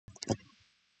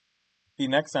The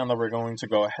next sound that we're going to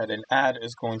go ahead and add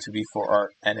is going to be for our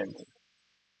enemy.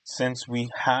 Since we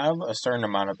have a certain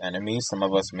amount of enemies, some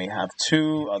of us may have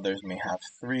 2, others may have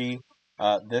 3.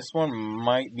 This one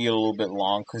might be a little bit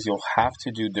long because you'll have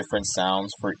to do different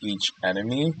sounds for each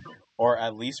enemy, or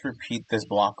at least repeat this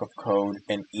block of code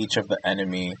in each of the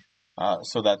enemy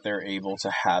so that they're able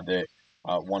to have it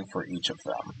one for each of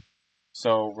them.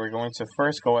 So we're going to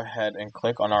first go ahead and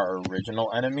click on our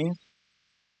original enemy,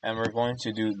 and we're going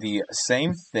to do the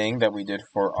same thing that we did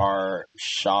for our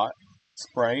shot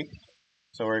sprite.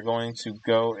 So we're going to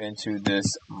go into this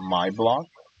My block.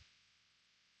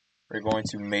 We're going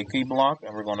to make a block,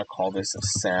 and we're going to call this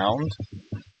sound,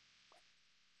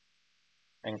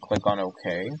 and click on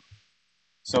OK.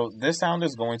 So this sound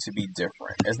is going to be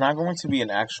different. It's not going to be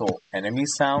an actual enemy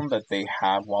sound that they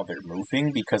have while they're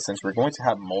moving, because since we're going to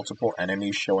have multiple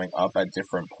enemies showing up at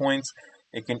different points,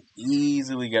 it can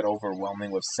easily get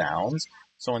overwhelming with sounds.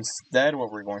 So instead,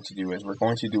 what we're going to do is we're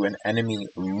going to do an enemy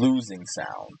losing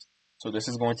sound. So this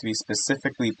is going to be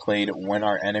specifically played when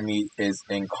our enemy is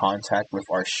in contact with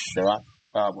our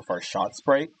shot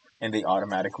sprite and they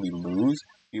automatically lose.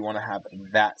 We want to have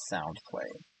that sound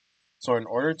play. So in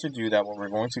order to do that, what we're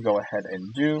going to go ahead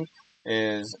and do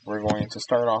is we're going to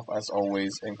start off as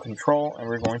always in control, and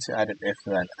we're going to add an if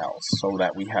then else so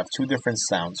that we have 2 different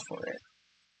sounds for it.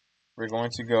 We're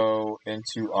going to go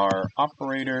into our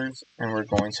operators, and we're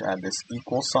going to add this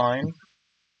equal sign.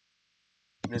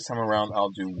 This time around I'll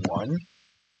do 1,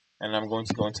 and I'm going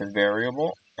to go into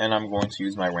variable, and I'm going to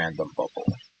use my random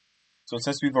bubble. So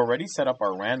since we've already set up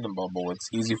our random bubble, it's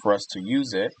easy for us to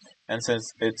use it, and since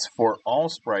it's for all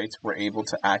sprites, we're able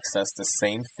to access the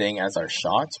same thing as our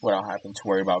shots without having to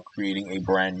worry about creating a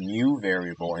brand new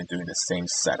variable and doing the same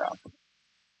setup.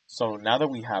 So now that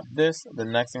we have this, the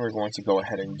next thing we're going to go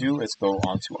ahead and do is go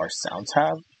onto our sound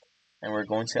tab, and we're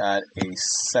going to add a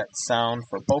set sound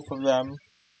for both of them,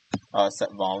 set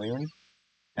volume,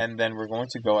 and then we're going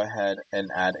to go ahead and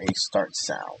add a start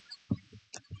sound.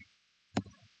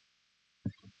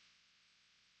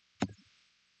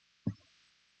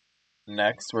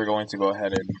 Next, we're going to go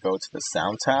ahead and go to the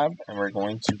sound tab, and we're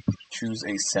going to choose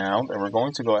a sound, and we're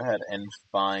going to go ahead and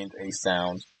find a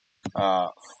sound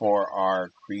for our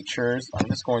creatures. I'm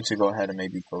just going to go ahead and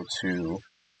maybe go to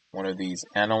one of these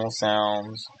animal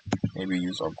sounds, maybe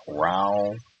use a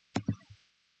growl,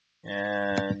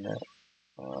 and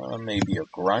maybe a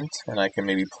grunt, and I can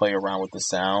maybe play around with the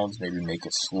sounds, maybe make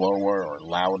it slower or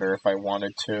louder if I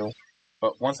wanted to.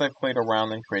 But once I've played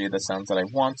around and created the sounds that I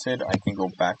wanted, I can go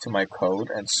back to my code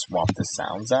and swap the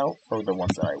sounds out for the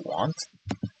ones that I want.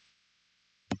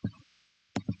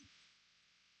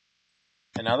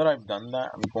 And now that I've done that,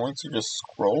 I'm going to just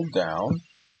scroll down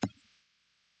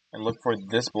and look for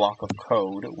this block of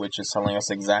code, which is telling us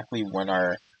exactly when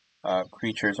our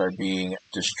creatures are being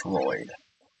destroyed.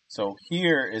 So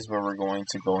here is where we're going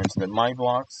to go into the My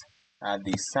blocks, add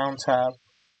the sound tab,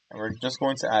 and we're just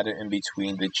going to add it in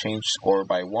between the change score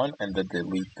by 1 and the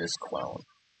delete this clone.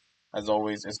 As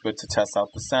always, it's good to test out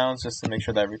the sounds just to make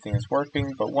sure that everything is working,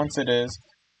 but once it is,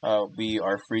 we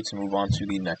are free to move on to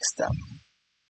the next step.